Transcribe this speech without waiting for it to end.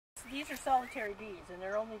these are solitary bees, and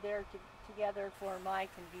they're only there together for my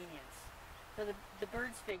convenience. So the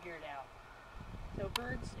birds figure it out. So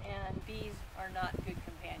birds and bees are not good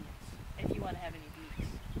companions if you want to have any bees.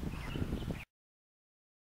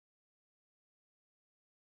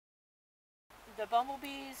 The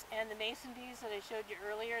bumblebees and the mason bees that I showed you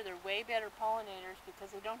earlier, they're way better pollinators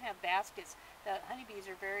because they don't have baskets. The honeybees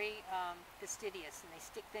are very fastidious, and they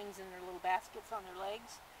stick things in their little baskets on their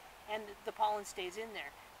legs, and the pollen stays in there.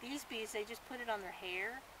 These bees, they just put it on their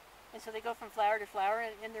hair, and so they go from flower to flower,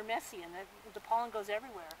 and they're messy, and the pollen goes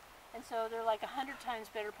everywhere. And so they're like 100 times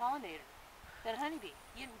better pollinator than a honeybee.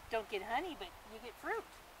 You don't get honey, but you get fruit.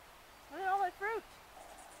 Look at all that fruit.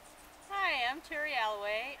 Hi, I'm Terry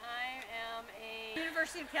Alloway. I am a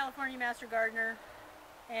University of California Master Gardener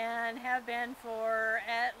and have been for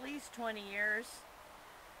at least 20 years,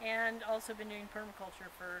 and also been doing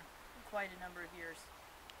permaculture for quite a number of years.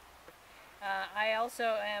 I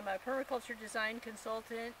also am a permaculture design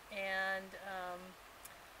consultant and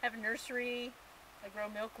have a nursery. I grow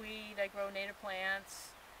milkweed, I grow native plants,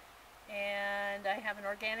 and I have an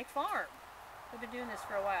organic farm. I've been doing this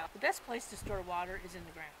for a while. The best place to store water is in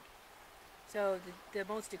the ground. So the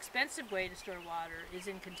most expensive way to store water is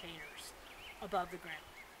in containers above the ground.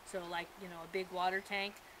 So like, you know, a big water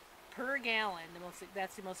tank per gallon,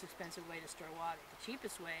 that's the most expensive way to store water. The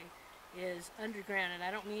cheapest way is underground, and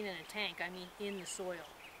I don't mean in a tank, I mean in the soil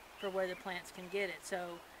for where the plants can get it.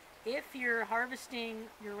 So if you're harvesting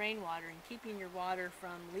your rainwater and keeping your water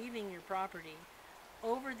from leaving your property,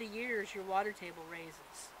 over the years your water table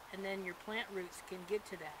raises, and then your plant roots can get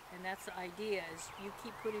to that. And that's the idea, is you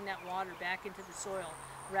keep putting that water back into the soil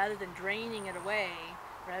rather than draining it away,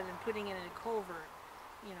 rather than putting it in a culvert,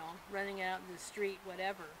 you know, running it out into the street,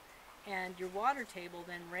 whatever. And your water table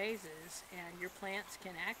then raises, and your plants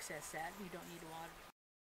can access that, and you don't need to water it.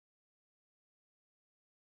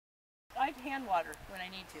 I hand water when I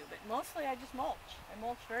need to, but mostly I just mulch. I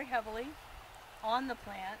mulch very heavily on the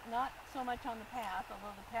plant, not so much on the path,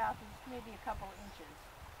 although the path is maybe a couple of inches.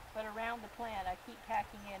 But around the plant I keep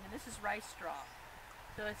packing in, and this is rice straw.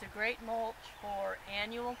 So it's a great mulch for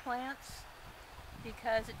annual plants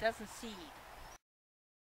because it doesn't seed.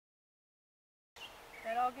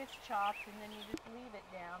 That all gets chopped, and then you just leave it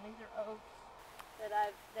down. These are oats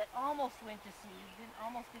that almost went to seed,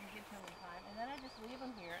 almost didn't get to them in time, and then I just leave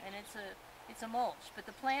them here, and it's a mulch. But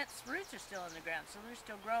the plant's roots are still in the ground, so they're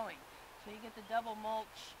still growing. So you get the double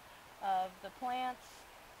mulch of the plants,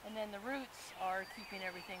 and then the roots are keeping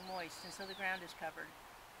everything moist, and so the ground is covered,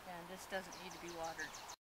 and this doesn't need to be watered.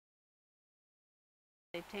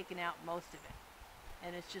 They've taken out most of it,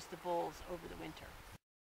 and it's just the bulbs over the winter.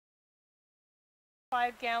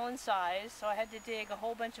 5-gallon size, so I had to dig a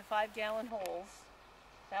whole bunch of 5-gallon holes.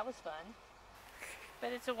 That was fun.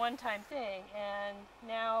 But it's a one-time thing, and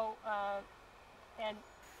now, and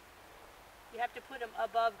you have to put them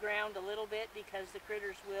above ground a little bit because the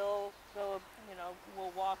critters will go, you know,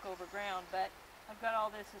 will walk over ground. But I've got all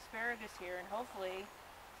this asparagus here, and hopefully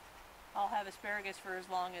I'll have asparagus for as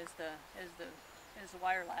long as the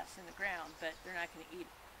wire lasts in the ground, but they're not going to eat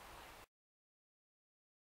it.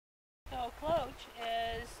 So cloche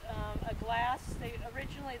is a glass.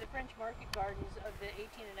 Originally the French market gardens of the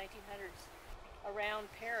 18 and 1900s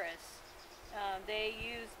around Paris, they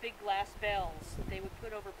used big glass bells that they would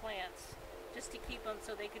put over plants just to keep them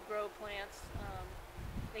so they could grow plants.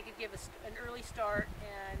 They could give us an early start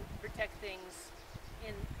and protect things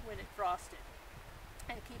when it frosted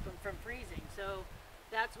and keep them from freezing. So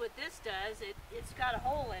that's what this does. It's got a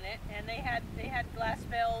hole in it, and they had glass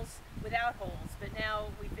bells without holes, but now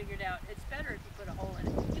we figured out it's better if you put a hole in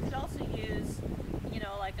it. You could also use, you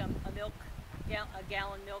know, like a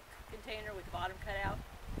gallon milk container with the bottom cut out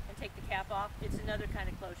and take the cap off. It's another kind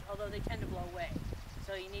of cloche, although they tend to blow away.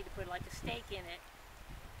 So you need to put like a stake in it.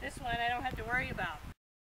 This one I don't have to worry about.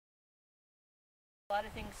 A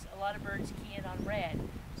lot of birds key in on red,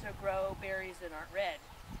 so grow berries that aren't red.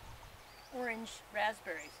 Orange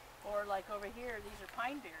raspberries, or like over here, these are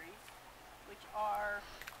pine berries, which are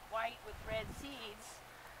white with red seeds,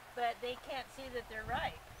 but they can't see that they're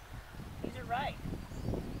ripe. These are ripe.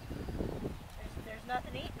 There's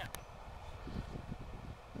nothing eating them.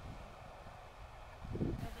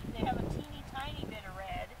 They have a teeny tiny bit of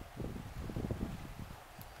red,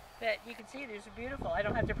 but you can see these are beautiful. I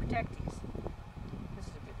don't have to protect these. This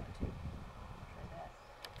is a good one too. Try that.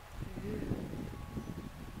 Ooh.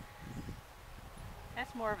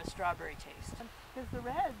 That's more of a strawberry taste. Because the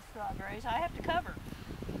red strawberries I have to cover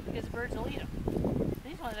because the birds will eat them.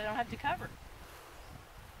 These ones I don't have to cover.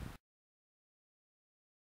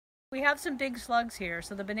 We have some big slugs here.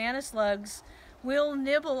 So the banana slugs will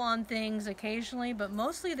nibble on things occasionally, but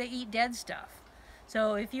mostly they eat dead stuff.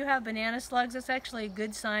 So if you have banana slugs, that's actually a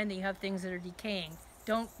good sign that you have things that are decaying.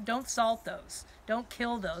 Don't salt those. Don't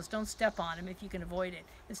kill those. Don't step on them if you can avoid it.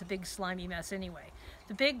 It's a big slimy mess anyway.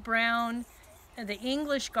 The big brown, the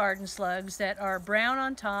English garden slugs that are brown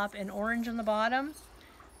on top and orange on the bottom,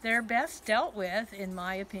 they're best dealt with, in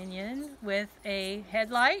my opinion, with a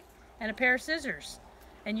headlight and a pair of scissors.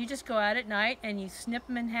 And you just go out at night and you snip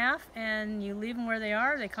them in half and you leave them where they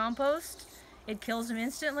are. They compost. It kills them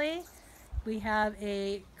instantly. We have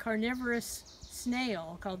a carnivorous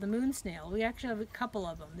snail called the moon snail. We actually have a couple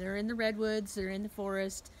of them. They're in the redwoods, they're in the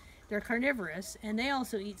forest. They're carnivorous, and they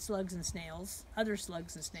also eat slugs and snails, other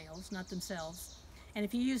slugs and snails, not themselves. And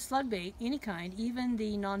if you use slug bait, any kind, even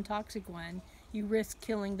the non-toxic one, you risk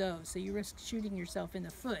killing those. So you risk shooting yourself in the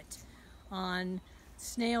foot on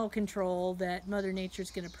snail control that Mother Nature's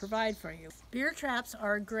going to provide for you. Beer traps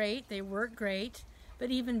are great, they work great, but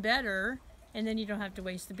even better, and then you don't have to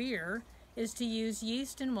waste the beer, is to use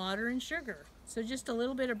yeast and water and sugar. So just a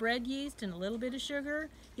little bit of bread yeast and a little bit of sugar,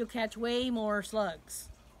 you'll catch way more slugs.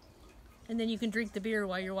 And then you can drink the beer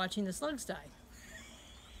while you're watching the slugs die.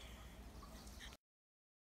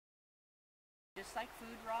 Just like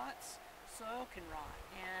food rots, soil can rot.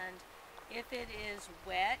 And if it is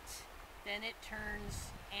wet, then it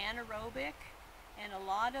turns anaerobic. And a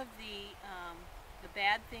lot of the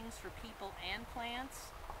bad things for people and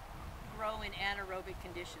plants grow in anaerobic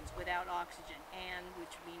conditions without oxygen,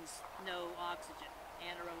 which means no oxygen,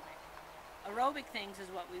 anaerobic. Aerobic things is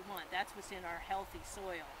what we want. That's what's in our healthy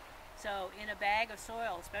soil. So in a bag of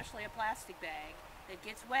soil, especially a plastic bag that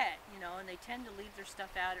gets wet, and they tend to leave their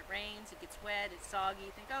stuff out. It rains, it gets wet, it's soggy.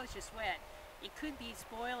 You think, oh, it's just wet. It could be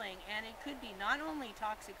spoiling, and it could be not only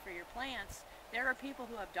toxic for your plants. There are people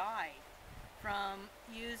who have died from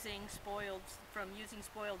using spoiled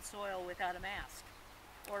soil without a mask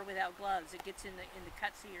or without gloves. It gets in the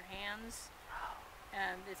cuts of your hands,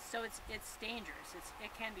 and it's dangerous.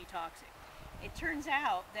 It can be toxic. It turns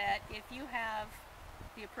out that if you have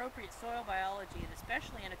the appropriate soil biology, and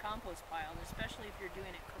especially in a compost pile, and especially if you're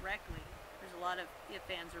doing it correctly, there's a lot of if,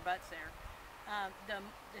 ands, or buts there.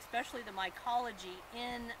 Especially the mycology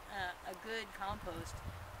in a good compost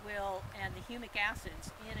and the humic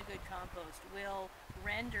acids in a good compost will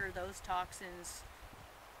render those toxins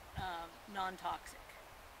non-toxic.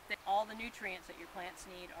 All the nutrients that your plants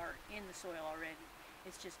need are in the soil already.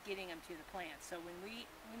 It's just getting them to the plants. So when we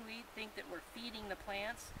think that we're feeding the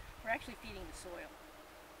plants, we're actually feeding the soil.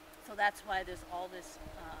 So that's why there's all this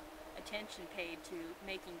attention paid to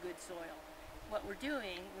making good soil. What we're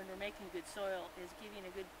doing when we're making good soil is giving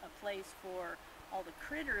a place for all the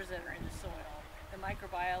critters that are in the soil, the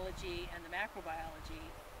microbiology and the macrobiology,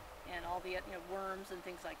 and all the worms and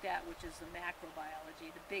things like that, which is the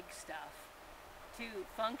macrobiology, the big stuff, to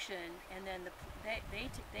function, and then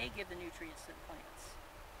they give the nutrients to the plants.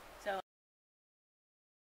 So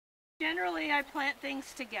generally I plant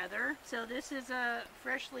things together. So this is a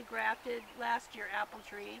freshly grafted last year apple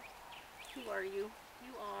tree. Who are you?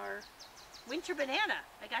 You are Winter Banana.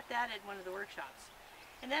 I got that at one of the workshops.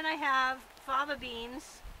 And then I have fava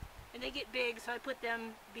beans, and they get big, so I put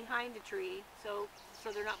them behind the tree so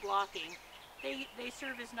they're not blocking. They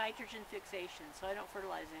serve as nitrogen fixation, so I don't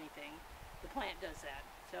fertilize anything. The plant does that.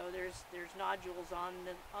 So there's nodules on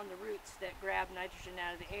the roots that grab nitrogen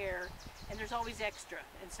out of the air, and there's always extra.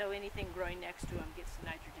 And so anything growing next to them gets the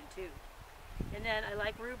nitrogen too. And then I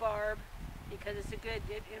like rhubarb because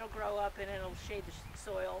it'll grow up and it'll shade the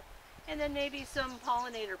soil. And then maybe some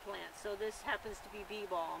pollinator plants. So this happens to be bee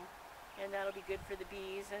balm, and that'll be good for the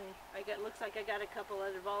bees. And looks like I got a couple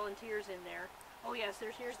other volunteers in there. Oh yes,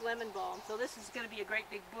 here's lemon balm. So this is going to be a great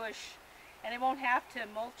big bush. And I won't have to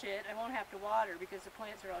mulch it, I won't have to water because the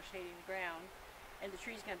plants are all shading the ground. And the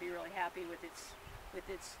tree's going to be really happy with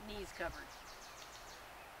its knees covered.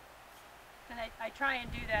 And I try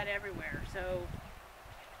and do that everywhere. So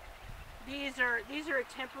these are a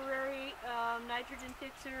temporary nitrogen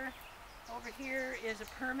fixer. Over here is a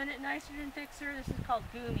permanent nitrogen fixer. This is called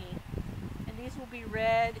Goomy. And these will be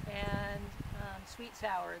red and sweet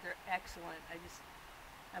sour. They're excellent.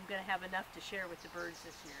 I'm going to have enough to share with the birds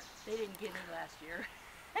this year. They didn't get any last year.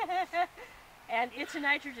 And it's a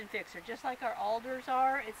nitrogen fixer, just like our alders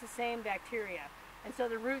are. It's the same bacteria. And so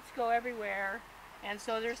the roots go everywhere. And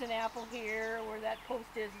so there's an apple here, where that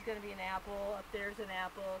post is going to be an apple. Up there's an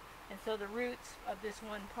apple. And so the roots of this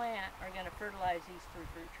one plant are going to fertilize these 3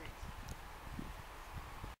 fruit trees.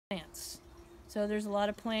 Plants. So there's a lot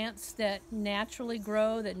of plants that naturally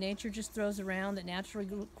grow, that nature just throws around, that naturally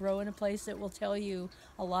grow in a place that will tell you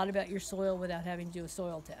a lot about your soil without having to do a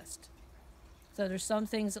soil test. So there's some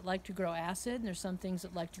things that like to grow acid, and there's some things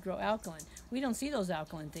that like to grow alkaline. We don't see those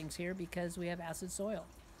alkaline things here because we have acid soil.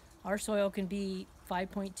 Our soil can be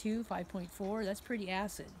 5.2, 5.4. That's pretty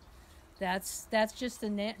acid. That's just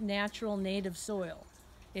the natural native soil.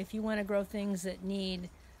 If you want to grow things that need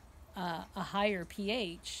a higher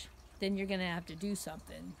pH, then you're going to have to do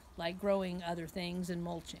something like growing other things and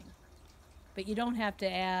mulching. But you don't have to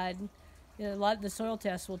add. A lot of the soil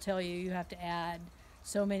tests will tell you you have to add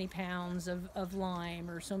so many pounds of lime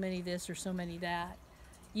or so many this or so many that.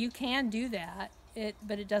 You can do that,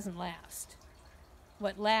 but it doesn't last.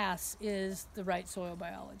 What lasts is the right soil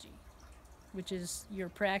biology, which is your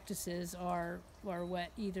practices are what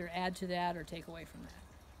either add to that or take away from that.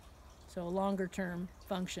 So a longer term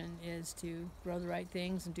function is to grow the right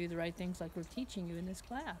things and do the right things like we're teaching you in this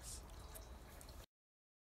class.